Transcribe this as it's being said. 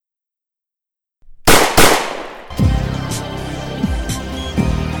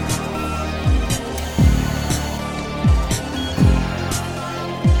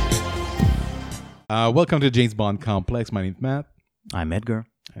Welcome to James Bond Complex. My name's Matt. I'm Edgar.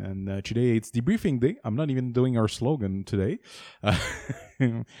 And today it's debriefing day. I'm not even doing our slogan today.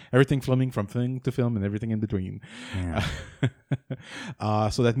 Everything filming from film to film and everything in between. Yeah.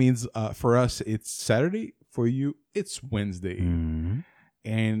 So that means for us, it's Saturday. For you, it's Wednesday. Mm-hmm.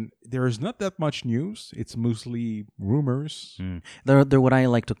 And there is not that much news. It's mostly rumors. They're what I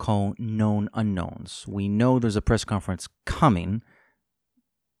like to call known unknowns. We know there's a press conference coming,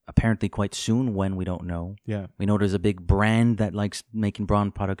 apparently quite soon, when we don't know. Yeah. We know there's a big brand that likes making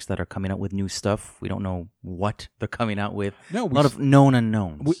Braun products that are coming out with new stuff. We don't know what they're coming out with. No, a lot of known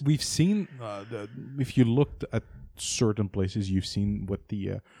unknowns. We've seen, if you looked at certain places, you've seen what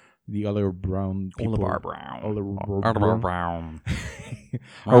the Olear Brown people... Olear Brown.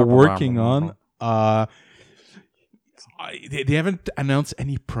 are working on. They haven't announced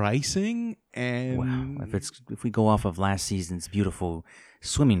any pricing, and wow. If we go off of last season's beautiful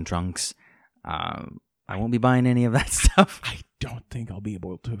swimming trunks, I won't be buying any of that stuff. I don't think I'll be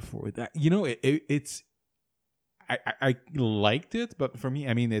able to afford that. You know, it's I liked it, but for me,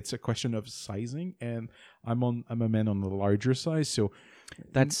 I mean, it's a question of sizing, and I'm a man on the larger size, so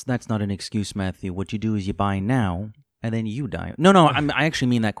that's not an excuse, Matthew. What you do is you buy now, and then you die. No, I actually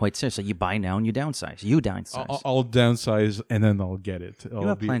mean that quite seriously. You buy now and you downsize. You downsize. I'll downsize and then I'll get it. You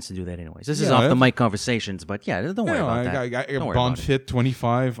have plans to do that anyways. This is off the mic conversations, but yeah, don't worry about that. I Bond Fit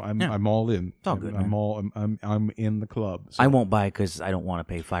 25. I'm all in. It's all good. I'm in the club. So. I won't buy because I don't want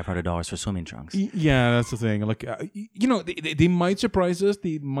to pay $500 for swimming trunks. Yeah, that's the thing. Like, they might surprise us.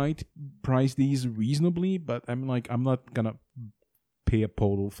 They might price these reasonably, but I'm not gonna pay a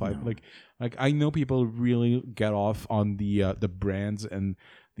total $5. No. Like I know people really get off on the brands and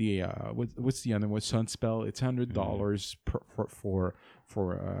the what's the other one? Sunspell. It's $100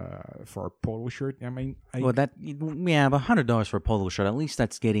 for a polo shirt. I mean, but $100 for a polo shirt. At least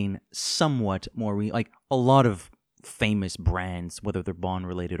that's getting somewhat more like a lot of famous brands, whether they're Bond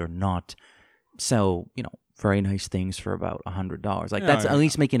related or not, sell very nice things for about $100. Like that's at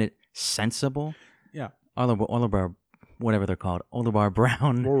least making it sensible. Yeah, Olear, whatever they're called, Olear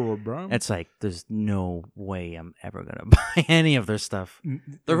Brown. Olear Brown. It's like there's no way I'm ever gonna buy any of their stuff.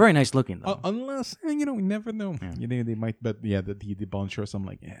 They're very nice looking though. Unless we never know. Yeah. They might, but yeah, the Bond shirts. I'm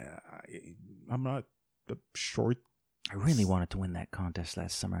like, I'm not short. I really wanted to win that contest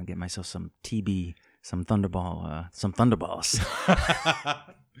last summer and get myself some TB, some Thunderballs.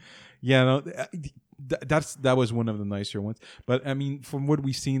 Yeah, no. That was one of the nicer ones, but I mean, from what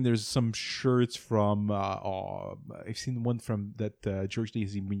we've seen, there's some shirts from. I've seen one from that George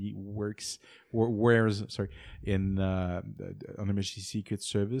Daisy wears. Sorry, in on Emergency Secret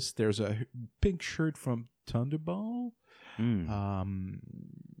Service. There's a pink shirt from Thunderball.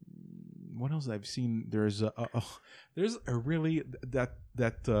 What else I've seen? There's a really that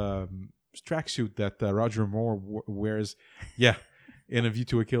tracksuit that Roger Moore wears. Yeah. In A View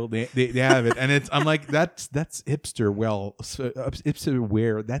to a Kill, they have it, and I'm like, that's hipster. Well, hipster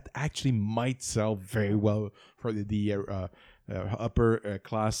wear that actually might sell very well for the upper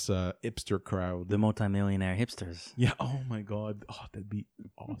class hipster crowd, the multimillionaire hipsters. Yeah. Oh my God. Oh, that'd be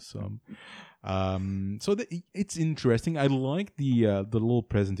awesome. So it's interesting. I like the little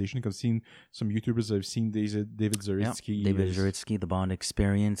presentation. I've seen some YouTubers. I've seen David Zaritsky. Yeah. David Zaritsky, the Bond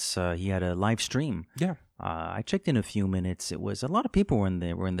Experience. He had a live stream. Yeah. I checked in a few minutes. It was a lot of people were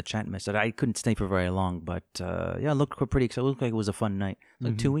in the chat message. I couldn't stay for very long, but it looked pretty exciting. It looked like it was a fun night.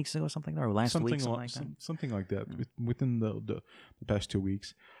 Like 2 weeks ago, or something, or last week, something like that. Within the past 2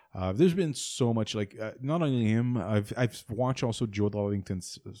 weeks, there's been so much. Like not only him, I've watched also Joe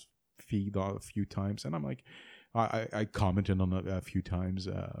Darlington's feed a few times, and I'm like, I commented on it a few times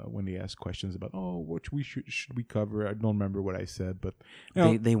when they asked questions about what we should we cover. I don't remember what I said, but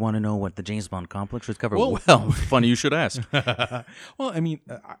they want to know what the James Bond complex should cover. Well, funny you should ask. Well, I mean,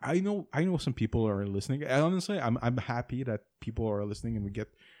 I know some people are listening. Honestly, I'm happy that people are listening and we get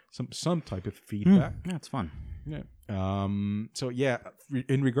some type of feedback. Yeah, it's fun. Yeah. So yeah,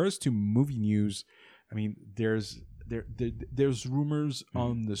 in regards to movie news, I mean, there's rumors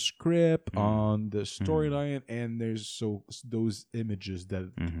on the script, on the storyline, and there's those images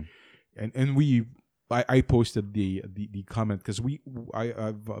that, and I posted the comment because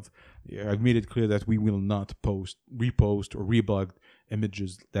I've made it clear that we will not repost or reblog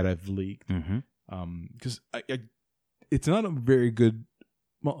images that I've leaked, because it's not a very good.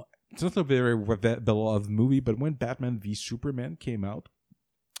 Well, it's not a very beloved movie, but when Batman v Superman came out,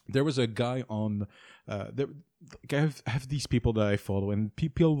 there was a guy on. I have these people that I follow, and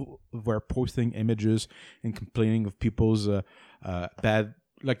people were posting images and complaining of people's bad.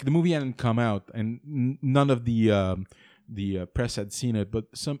 Like the movie hadn't come out, and none of the the press had seen it, but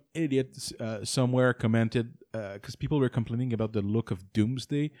some idiot somewhere commented because people were complaining about the look of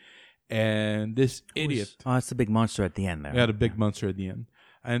Doomsday, and this idiot. Oh, it's the big monster at the end there. Yeah, the big monster at the end.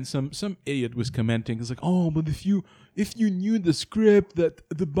 And some idiot was commenting. It's like, oh, but if you knew the script that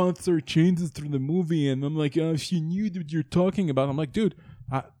the monster changes through the movie, and I'm like, if you knew what you're talking about, I'm like, dude,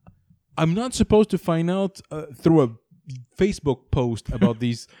 I'm not supposed to find out through a Facebook post about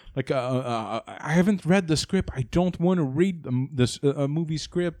these. Like, I haven't read the script. I don't want to read this movie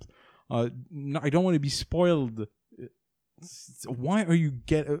script. I don't want to be spoiled. Why are you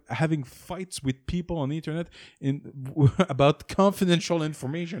having fights with people on the internet about confidential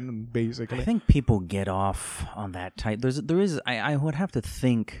information? Basically, I think people get off on that type. I would have to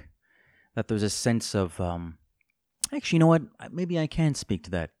think that there's a sense of. Actually, you know what? Maybe I can speak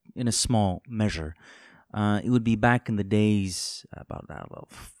to that in a small measure. It would be back in the days about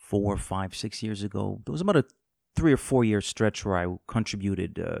 4, 5, 6 years ago. There was about a 3 or 4 year stretch where I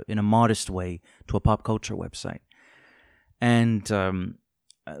contributed in a modest way to a pop culture website. And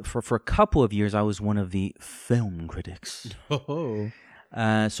for a couple of years, I was one of the film critics. Oh.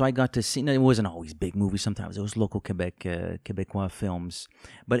 So I got to see. It wasn't always big movies. Sometimes it was local Quebecois films.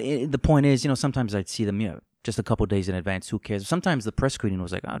 But the point is, sometimes I'd see them, just a couple of days in advance. Who cares? Sometimes the press screening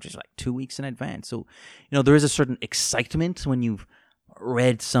was just like 2 weeks in advance. So, there is a certain excitement when you've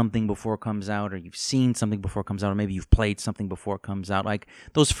read something before it comes out, or you've seen something before it comes out, or maybe you've played something before it comes out. Like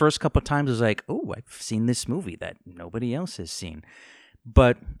those first couple of times, it was like, oh, I've seen this movie that nobody else has seen.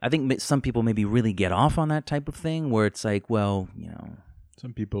 But I think some people maybe really get off on that type of thing, where it's like, well,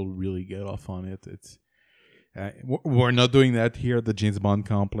 some people really get off on it. It's we're not doing that here at the James Bond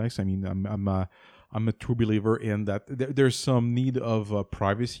complex. I mean, I'm a true believer in that. There's some need of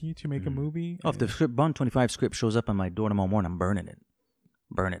privacy to make a movie. Oh, if the Bond 25 script shows up on my door tomorrow morning, I'm burning it.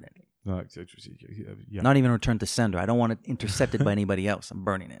 No, yeah. Not even return to sender. I don't want it intercepted by anybody else. I'm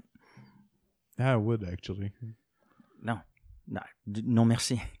burning it. I would actually. No,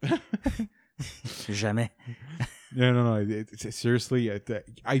 merci. Jamais. No. Seriously,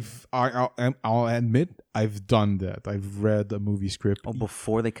 I'll admit I've done that. I've read a movie script. Oh,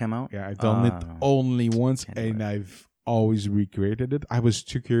 before they come out? Yeah, I've done it only once, and I've always recreated it. I was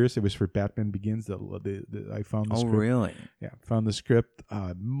too curious. It was for Batman Begins that I found the script. Oh, really? Yeah, found the script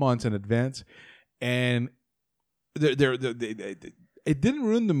months in advance, and it didn't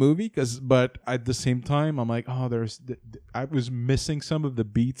ruin the movie but at the same time, I'm like, I was missing some of the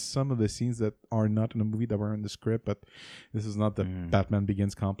beats, some of the scenes that are not in the movie that were in the script. But this is not the Batman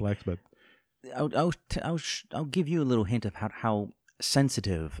Begins complex. But I'll give you a little hint of how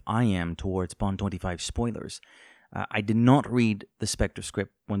sensitive I am towards Bond 25 spoilers. I did not read the Spectre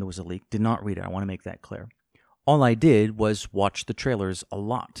script when there was a leak. Did not read it. I want to make that clear. All I did was watch the trailers a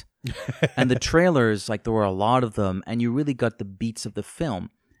lot. And the trailers, there were a lot of them, and you really got the beats of the film.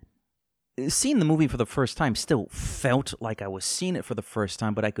 Seeing the movie for the first time still felt like I was seeing it for the first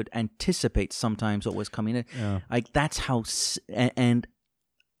time, but I could anticipate sometimes what was coming in. Yeah. That's how...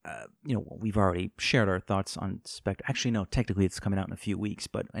 we've already shared our thoughts on Spectre. Actually, no, technically it's coming out in a few weeks.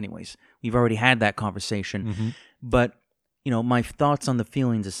 But anyways, we've already had that conversation. Mm-hmm. But, my thoughts on the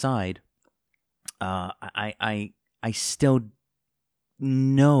feelings aside, I still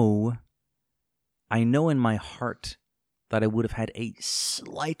know, in my heart that I would have had a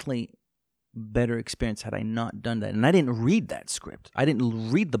slightly better experience had I not done that. And I didn't read that script. I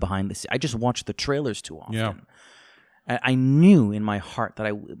didn't read the behind the scenes. I just watched the trailers too often. Yeah. I knew in my heart that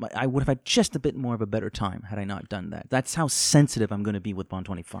I would have had just a bit more of a better time had I not done that. That's how sensitive I'm going to be with Bond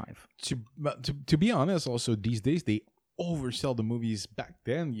 25. To be honest, also these days they oversell the movies. Back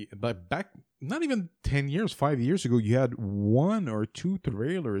then, but back not even 10 years, 5 years ago, you had 1 or 2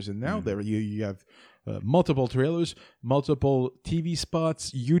 trailers, and now there you have multiple trailers, multiple TV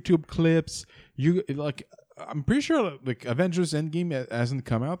spots, YouTube clips. I'm pretty sure Avengers Endgame hasn't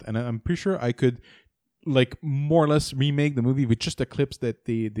come out, and I'm pretty sure I could more or less remake the movie with just the clips that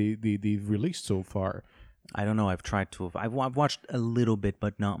they've released so far. I don't know. I've tried to. I've watched a little bit,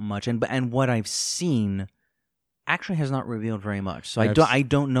 but not much. And what I've seen actually has not revealed very much. So I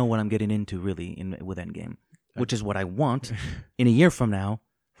don't know what I'm getting into really with Endgame, which is what I want in a year from now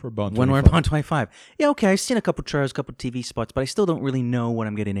for Bond 25. When we're in Bond 25. Yeah, okay. I've seen a couple trailers, a couple TV spots, but I still don't really know what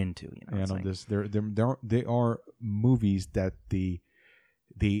I'm getting into. There are movies that the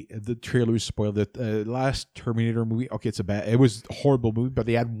trailers spoiled it. Last Terminator movie, okay, it was a horrible movie, but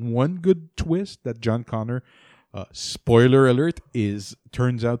they had one good twist that John Connor, spoiler alert,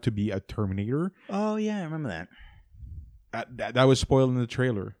 turns out to be a Terminator. Oh yeah, I remember that. That was spoiled in the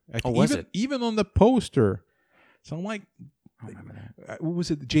trailer. Was it? Even on the poster. So I'm like, I remember that. What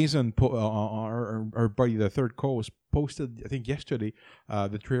was it? Jason, our buddy, the third co-host, posted, I think yesterday,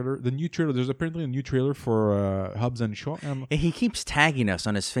 the new trailer. There's apparently a new trailer for Hobbs and Shaw. He keeps tagging us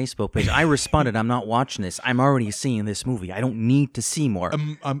on his Facebook page. I responded, I'm not watching this. I'm already seeing this movie. I don't need to see more.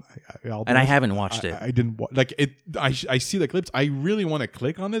 And I haven't watched it. I didn't like it. I see the clips. I really want to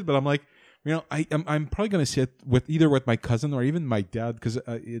click on it, but I'm like, I'm probably gonna see it with my cousin or even my dad, because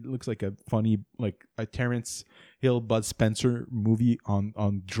it looks like a funny, like a Terrence Hill, Bud Spencer movie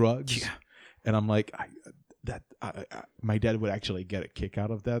on drugs. Yeah. And I'm like, my dad would actually get a kick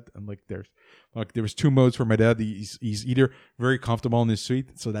out of that. And there's two modes for my dad. He's either very comfortable in his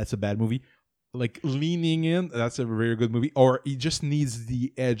seat, so that's a bad movie. Like leaning in, that's a very good movie. Or he just needs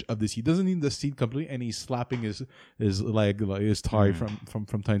the edge of the seat. He doesn't need the seat completely, and he's slapping his leg, like his thigh from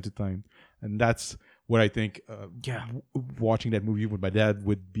time to time. And that's what I think. Watching that movie with my dad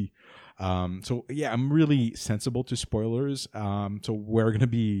would be. So yeah, I'm really sensible to spoilers. So we're gonna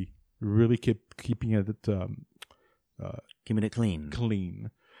be really keeping it Keeping it clean.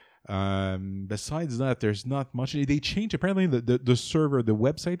 Besides that, there's not much. They changed apparently the server, the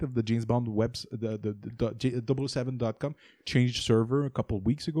website of the James Bond the 007.com changed server a couple of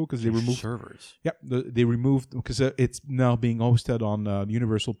weeks ago because they removed servers. Yeah, they removed because it's now being hosted on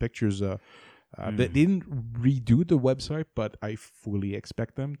Universal Pictures. They didn't redo the website, but I fully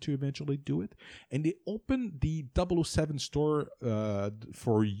expect them to eventually do it. And they opened the 007 store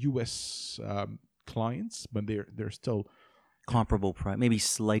for US clients, but they're still comparable price, maybe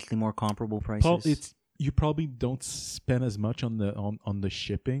slightly more comparable prices. You probably don't spend as much on the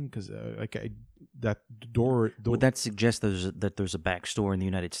shipping because that door. Would that suggest that there's a back store in the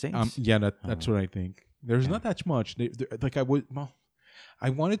United States? That's what I think. There's not that much. I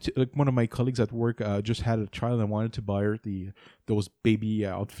wanted to, like, one of my colleagues at work just had a child and I wanted to buy her those baby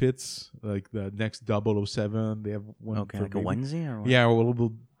outfits, like the next 007. They have one like for a onesie or what? Yeah, a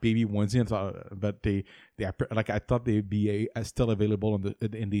little baby onesie. But I thought they'd be still available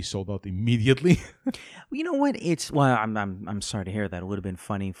and they sold out immediately. Well, you know what? I'm sorry to hear that. It would have been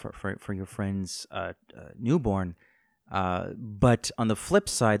funny for your friend's newborn. But on the flip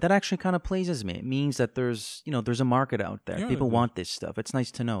side, that actually kind of pleases me. It means that there's a market out there. People want this stuff. It's nice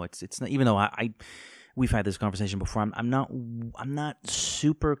to know. It's not, even though we've had this conversation before. I'm not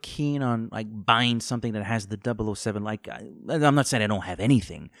super keen on like buying something that has the 007. Like I'm not saying I don't have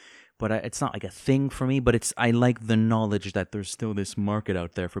anything, but it's not like a thing for me. But I like the knowledge that there's still this market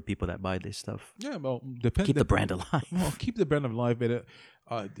out there for people that buy this stuff. Yeah, well, keep the brand alive. Well, keep the brand alive, but.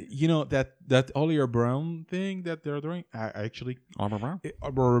 That Olear Brown thing that they're doing, actually,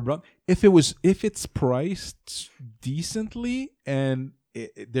 Olear Brown. If it's priced decently and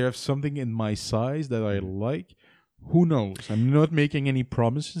there's something in my size that I like, who knows? I'm not making any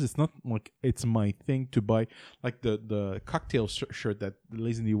promises. It's not like it's my thing to buy, like the cocktail shirt that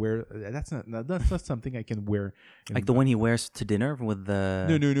Lazenby wear. That's not something I can wear. Like the one he wears to dinner with the.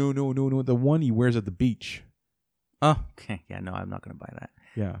 No. The one he wears at the beach. Oh, okay. Yeah, no, I'm not going to buy that.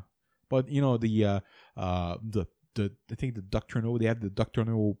 Yeah, but the I think the Dr. No, they had the Dr.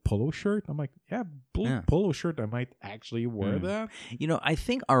 No polo shirt. I'm like, polo shirt. I might actually wear that. I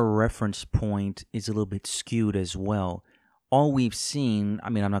think our reference point is a little bit skewed as well. All we've seen, I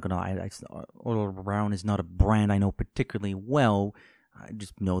mean, I'm not going to lie, Olear Brown is not a brand I know particularly well. I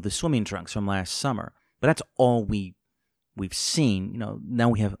just know the swimming trunks from last summer. But that's all we've seen. Now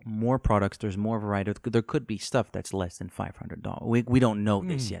we have more products. There's more variety. There could be stuff that's less than $500. We don't know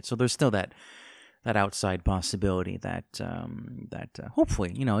this yet. So there's still that outside possibility that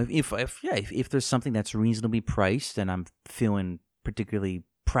hopefully, if there's something that's reasonably priced and I'm feeling particularly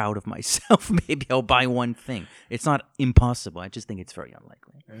proud of myself, maybe I'll buy one thing. It's not impossible. I just think it's very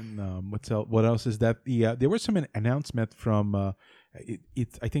unlikely. And what else is that? There was some announcement from I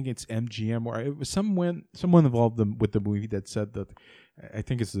think it's MGM, or it was someone involved with the movie that said that I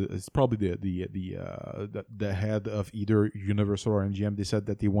think it's probably the head of either Universal or MGM. They said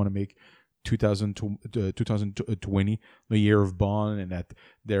that they want to make 2020 the year of Bond, and that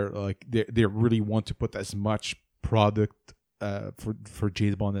they really want to put as much product for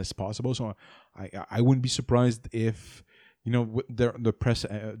James Bond as possible. So I wouldn't be surprised if the press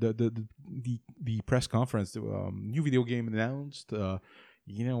the press conference, new video game announced.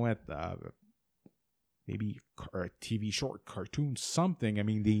 Maybe a TV short, cartoon, something. I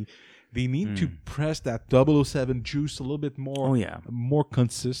mean, they need to press that 007 juice a little bit more. Oh yeah, more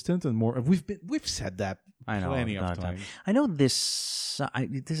consistent and more. We've said that plenty of times. I know this.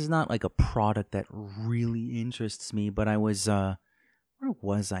 This is not like a product that really interests me, but I was. Where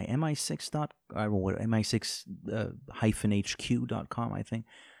was I? MI6 HQ.com, I think.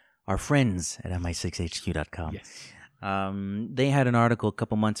 Our friends at MI6HQ.com. Yes. They had an article a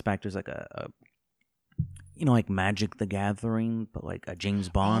couple months back. There's like a like Magic the Gathering, but like a James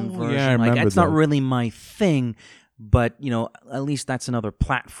Bond version. Yeah, I remember That's that. not really my thing, but at least that's another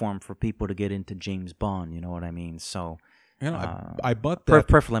platform for people to get into James Bond. You know what I mean? So. I bought that.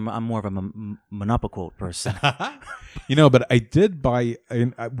 Preferably, I'm more of a monopoly person. But I did buy.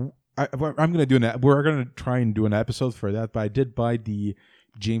 I'm gonna do we're gonna try and do an episode for that. But I did buy the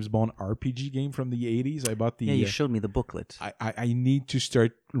James Bond RPG game from the 80s. I bought the. Yeah, you showed me the booklet. I need to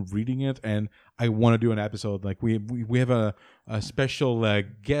start reading it, and I want to do an episode. Like we have a special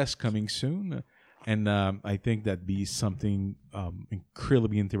guest coming soon, and I think that'd be something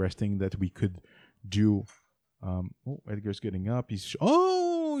incredibly interesting that we could do. Edgar's getting up. He's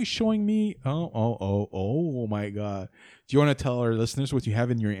showing me. Oh my God! Do you want to tell our listeners what you have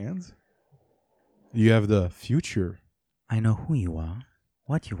in your hands? You have the future. I know who you are,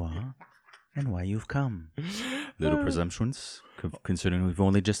 what you are, and why you've come. Little presumptions, considering we've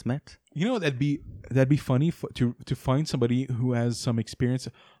only just met. That'd be funny to find somebody who has some experience,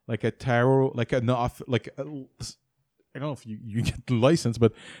 like a tarot, I don't know if you get the license,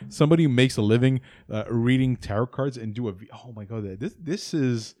 but somebody who makes a living reading tarot cards and do oh my God, this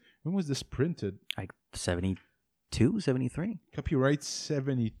is, when was this printed? Like 72, 73? Copyright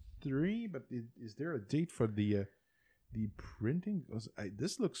 73, but is there a date for the printing?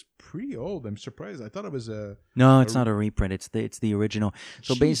 This looks pretty old. I'm surprised. I thought it was a... No, it's not a reprint. It's the original.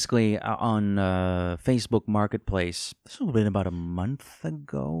 So basically, on Facebook Marketplace, this would have been about a month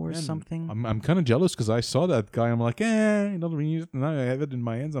ago or something. I'm kind of jealous because I saw that guy. I'm like, another reuse. Now I have it in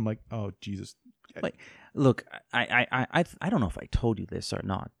my hands. I'm like, oh Jesus. Look, I don't know if I told you this or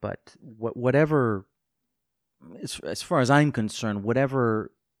not, but whatever, as far as I'm concerned,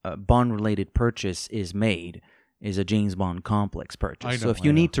 whatever Bond-related purchase is made is a James Bond complex purchase. So if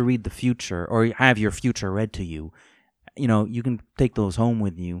you need to read the future or have your future read to you, you can take those home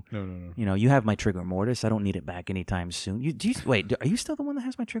with you. No. You have my trigger mortis. I don't need it back anytime soon. Wait, are you still the one that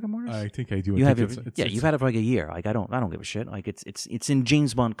has my trigger mortis? I think I do. You have it. You've had it for like a year. Like I don't give a shit. Like it's in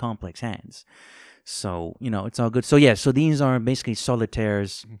James Bond complex hands. So it's all good. So so these are basically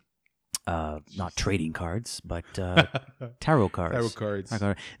solitaires. Not trading cards, but tarot cards. Tarot cards.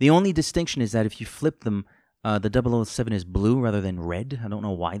 The only distinction is that if you flip them, the 007 is blue rather than red. I don't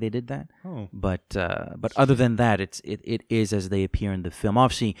know why they did that. Oh. But other than that, it is as they appear in the film.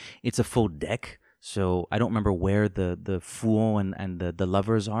 Obviously, it's a full deck, so I don't remember where the fool and the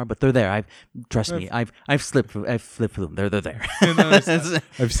lovers are, but they're there. Trust me, I've flipped through them. They're there.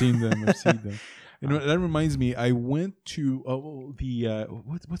 I've seen them. That reminds me. I went to the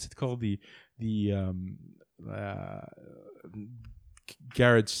what's it called, the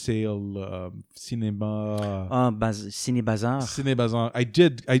garage sale cinema Cine Bazaar. Cine Bazaar. I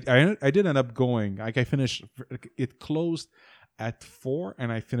did end up going. Like I finished. It closed at 4,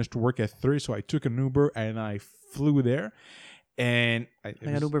 and I finished work at 3. So I took an Uber and I flew there. And I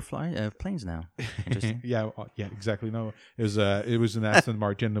got Uber planes now. Interesting. yeah, exactly. No, it was an Aston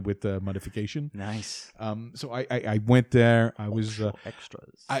Martin with modification. Nice. So I went there. I was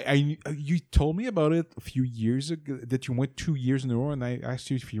extras. You told me about it a few years ago that you went 2 years in a row, and I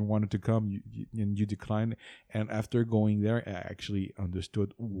asked you if you wanted to come, and you declined. And after going there, I actually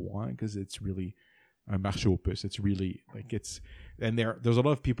understood why, because it's really a marché aux puces. It's really and there's a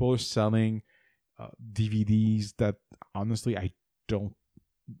lot of people selling DVDs that honestly I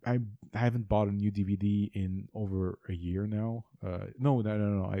haven't bought a new DVD in over a year now. No.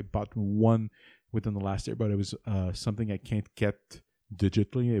 I bought one within the last year, but it was something I can't get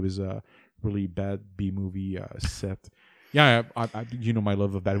digitally. It was a really bad B movie set. Yeah, I my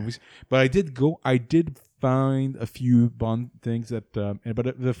love of bad movies, but I did find a few Bond things that.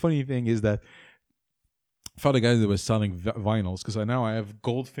 But the funny thing is that I found a guy that was selling vinyls, because now I have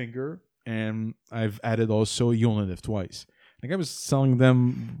Goldfinger. And I've added also You Only Live Twice. The guy was selling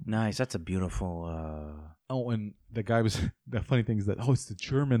them. Nice. That's a beautiful. And the guy was. The funny thing is that it's the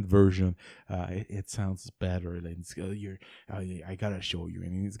German version. It sounds better. I gotta show you.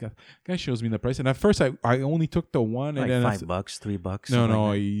 And the guy shows me the price. And at first I only took the one. Like and then $5, $3.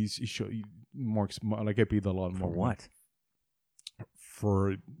 No. He showed more. Like I paid a lot more. For what?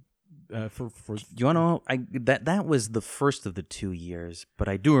 For you wanna know? That was the first of the 2 years, but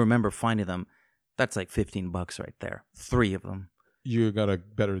I do remember finding them. That's like $15 right there. 3 of them. You got a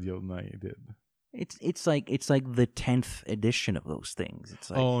better deal than I did. It's like the 10th edition of those things. It's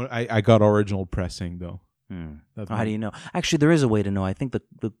like, I got original pressing though. How do you know? Actually, there is a way to know. I think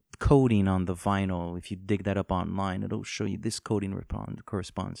the coding on the vinyl, if you dig that up online, it'll show you this coding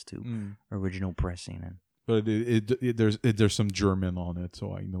corresponds to original pressing. but there's some German on it,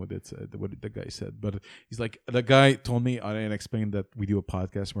 so I know that's what the guy said. But he's like, the guy told me and explained that we do a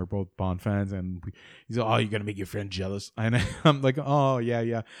podcast and we're both Bond fans, and he's like, oh, you're gonna make your friend jealous, and I'm like, oh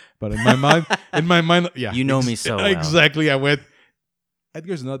yeah, but in my mind, yeah, you know me so well. Exactly. I went,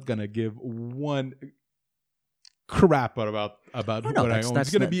 Edgar's not gonna give one crap about what I own.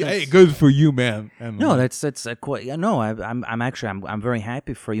 It's gonna be, hey, good for you, man. And no, that's quite. No, I'm very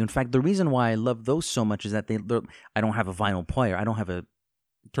happy for you. In fact, the reason why I love those so much is that I don't have a vinyl player. I don't have a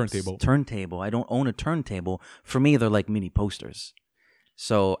turntable. I don't own a turntable. For me, they're like mini posters.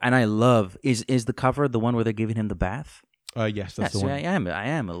 So, and I love is the cover the one where they're giving him the bath? Yes, that's the one. I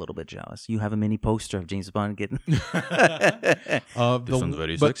am a little bit jealous. You have a mini poster of James Bond getting. This one's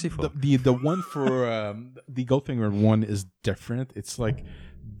very sexy. The one for the Goldfinger one is different. It's like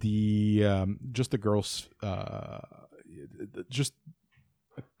just the girls, just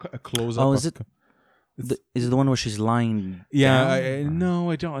a close up. Oh, is it? Is it the one where she's lying? Yeah, no,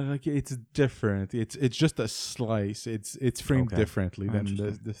 I don't. Like, it's different. It's just a slice. It's framed differently than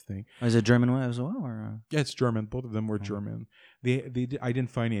this thing. Is it German as well, or? Yeah, it's German. Both of them were German. I didn't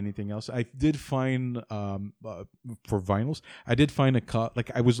find anything else. I did find for vinyls. I did find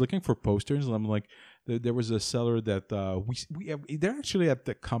like I was looking for posters, and I'm like, there was a seller that they're actually at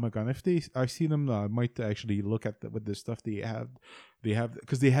the Comic-Con. If I see them, I might actually look at what the stuff they have. They have,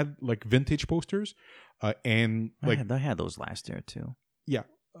 because they had like vintage posters, and like I had those last year too. Yeah,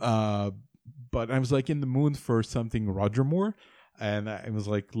 but I was like in the mood for something Roger Moore, and I was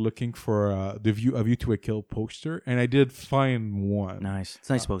like looking for A View to a Kill poster, and I did find one. Nice,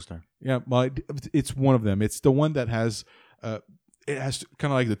 it's a nice poster. Yeah, well, it's one of them. It's the one that has it has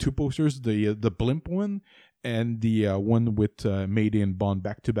kind of like the two posters, the blimp one and the one with Mayday and Bond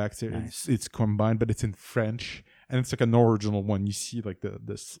back to back. Nice. It's combined, but it's in French. And it's like an original one. You see, like the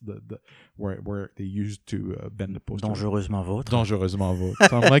where they used to bend the poster. Dangereusement vôtre. Dangereusement vôtre.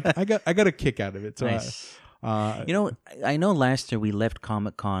 So I'm like, I got a kick out of it. So nice. I know last year we left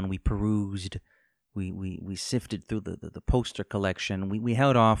Comic-Con. We perused. We sifted through the poster collection. We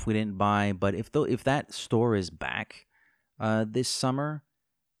held off. We didn't buy. But if that store is back this summer,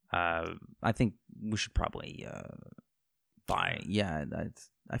 I think we should probably buy. Yeah,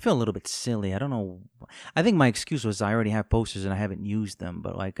 I feel a little bit silly. I don't know. I think my excuse was I already have posters and I haven't used them,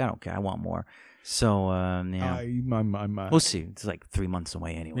 but like I don't care. I want more. So yeah, we'll see. It's like 3 months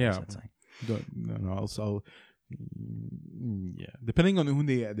away anyway. Yeah. So it's like, I'll yeah. Depending on who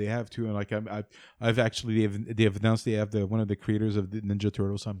they have too, and like I've actually they've announced they have one of the creators of the Ninja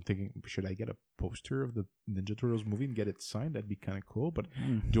Turtles. So I'm thinking, should I get a poster of the Ninja Turtles movie and get it signed? That'd be kind of cool. But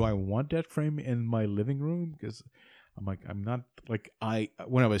do I want that frame in my living room? Because I'm like, I'm not like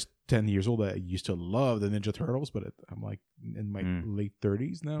when I was 10 years old, I used to love the Ninja Turtles, but I'm like in my late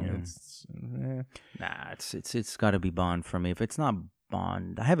 30s now. Yeah. It's got to be Bond for me. If it's not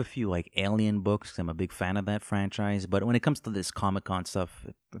Bond, I have a few like Alien books. I'm a big fan of that franchise, but when it comes to this Comic-Con stuff,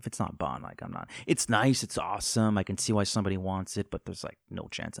 if it's not Bond, like I'm not. It's nice, it's awesome. I can see why somebody wants it, but there's like no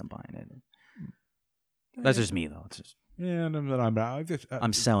chance I'm buying it. That's just me though. It's just. Yeah,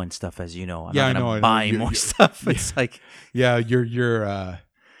 I'm selling stuff, as you know. I'm not gonna buy more stuff. It's like, yeah, you're.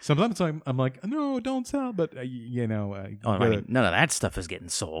 Sometimes I'm like, no, don't sell, but you know. None of that stuff is getting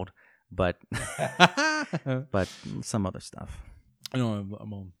sold, but but some other stuff. No,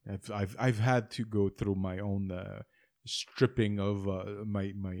 I've had to go through my own stripping of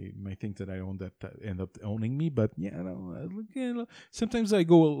my things that I own that end up owning me. But sometimes I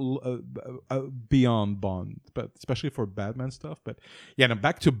go beyond Bond, but especially for Batman stuff. But yeah, now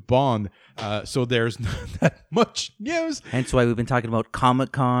back to Bond. So there's not that much news. Hence why we've been talking about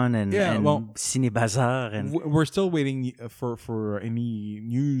Comic-Con and Ciné Bazaar, and we're still waiting for any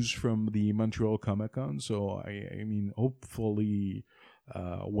news from the Montreal Comic-Con. So I mean, hopefully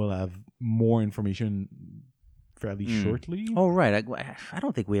we'll have more information fairly shortly. Oh, right. I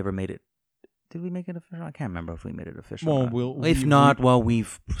don't think we ever made it. Did we make it official? I can't remember if we made it official. Well,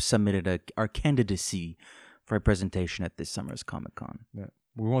 we've submitted our candidacy for a presentation at this summer's Comic-Con. Yeah.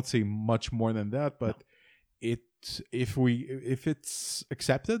 We won't say much more than that, but if it's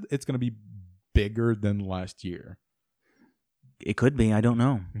accepted, it's going to be bigger than last year. It could be. I don't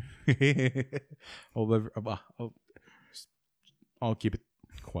know. I'll keep it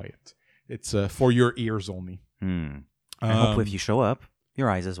quiet. It's for your ears only. And hopefully, if you show up, your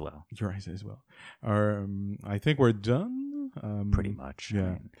eyes as well. Your eyes as well. I think we're done. Pretty much.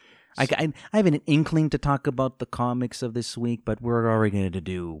 Yeah. I have an inkling to talk about the comics of this week, but we already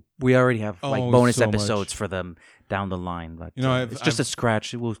have bonus so episodes much. for them down the line. But it's just I've a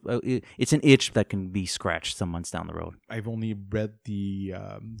scratch. It's an itch that can be scratched some months down the road. I've only read the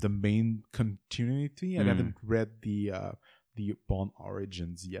main continuity, and I haven't read the Bond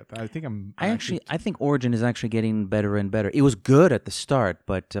Origins yet. I think I think Origin is actually getting better and better. It was good at the start,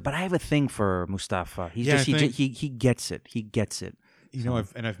 but I have a thing for Mustafa. He gets it. He gets it.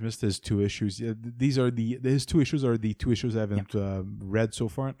 I've missed his 2 issues. Yeah, his 2 issues are the 2 issues I haven't read so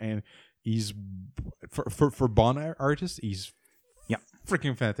far, and he's for Bond artist, he's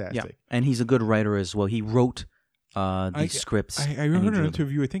freaking fantastic. Yeah, and he's a good writer as well. He wrote these scripts. I heard an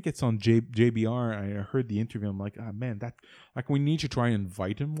interview. I think it's on JBR. I heard the interview. I'm like, man, that we need to try and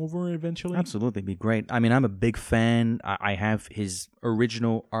invite him over eventually. Absolutely, it'd be great. I mean, I'm a big fan. I have his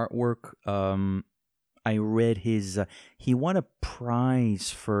original artwork. I read his. He won a prize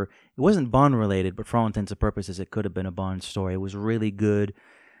for. It wasn't Bond related, but for all intents and purposes, it could have been a Bond story. It was really good.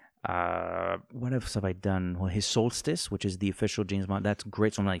 What else have I done? Well, his Solstice, which is the official James Bond. That's great.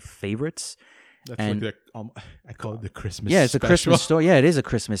 It's one of my favorites. That's I call it the Christmas. Yeah, it's special. a Christmas story. Yeah, it is a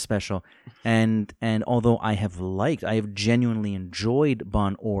Christmas special. And although I have genuinely enjoyed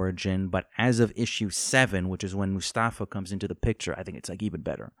Bond Origin, but as of issue 7, which is when Mustafa comes into the picture, I think it's even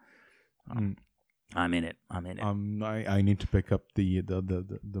better. I'm in it. I need to pick up the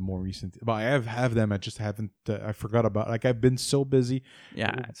more recent. But I have them. I just haven't. I forgot about. I've been so busy.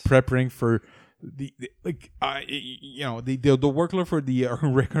 Yeah, preparing for the workload for the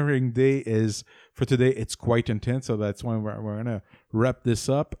recurring day is for today. It's quite intense. So that's why we're gonna wrap this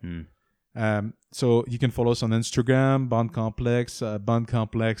up. So you can follow us on Instagram, Bond Complex on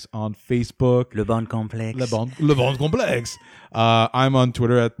Facebook. Le Bond Complex. Le Bond Complex. I'm on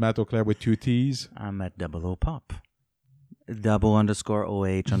Twitter at Matt Auclair with 2 T's. I'm at @OPOP.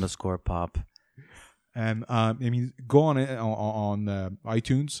 _OH_pop. And go on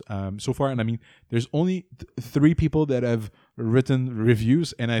iTunes so far, and I mean, there's only 3 people that have written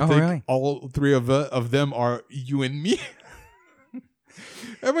reviews, and I think really? all 3 of them are you and me.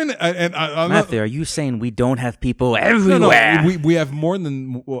 I mean, Matthew, are you saying we don't have people everywhere? No, we have more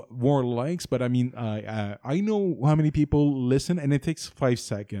likes, but I mean, I know how many people listen, and it takes 5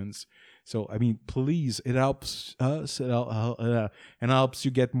 seconds. So I mean, please, it helps us, and helps you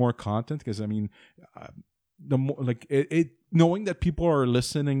get more content. Because I mean, the more it knowing that people are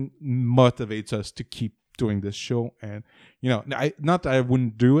listening motivates us to keep doing this show. And not that I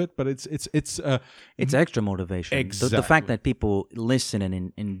wouldn't do it, but it's extra motivation. Exactly. The fact that people listen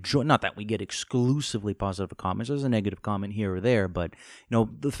and enjoy, not that we get exclusively positive comments. There's a negative comment here or there, but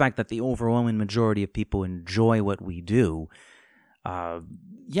the fact that the overwhelming majority of people enjoy what we do.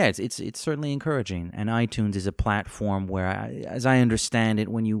 It's certainly encouraging, and iTunes is a platform where, as I understand it,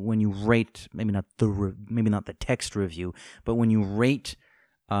 when you rate, maybe not the text review, but when you rate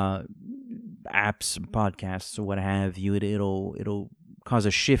apps, podcasts, or what have you, it'll cause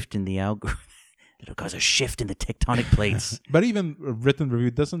a shift in the algorithm. It'll cause a shift in the tectonic plates. But even a written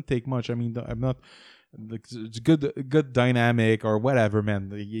review doesn't take much. I mean, I'm not. It's good dynamic or whatever,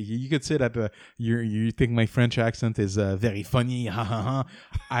 man. You could say that you think my French accent is very funny. I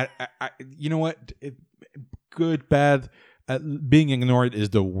you know what? Good, bad. Being ignored is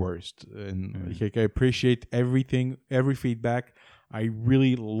the worst. And I appreciate everything, every feedback. I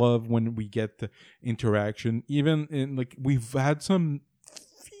really love when we get the interaction. Even in we've had some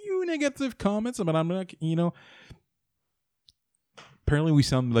few negative comments, but I'm like, apparently we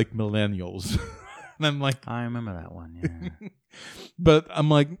sound like millennials. And I'm like, I remember that one, yeah. But I'm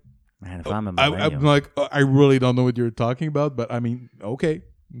like, man, if I'm a millennial. I'm like, I really don't know what you're talking about, but I mean, okay.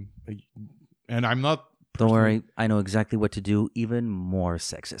 And I'm not. Don't worry, I know exactly what to do. Even more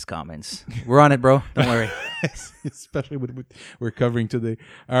sexist comments. We're on it, bro. Don't worry. Especially with what we're covering today.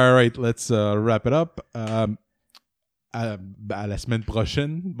 All right, let's wrap it up. À la semaine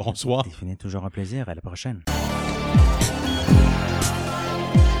prochaine. Bonsoir. C'est toujours un plaisir. À la prochaine.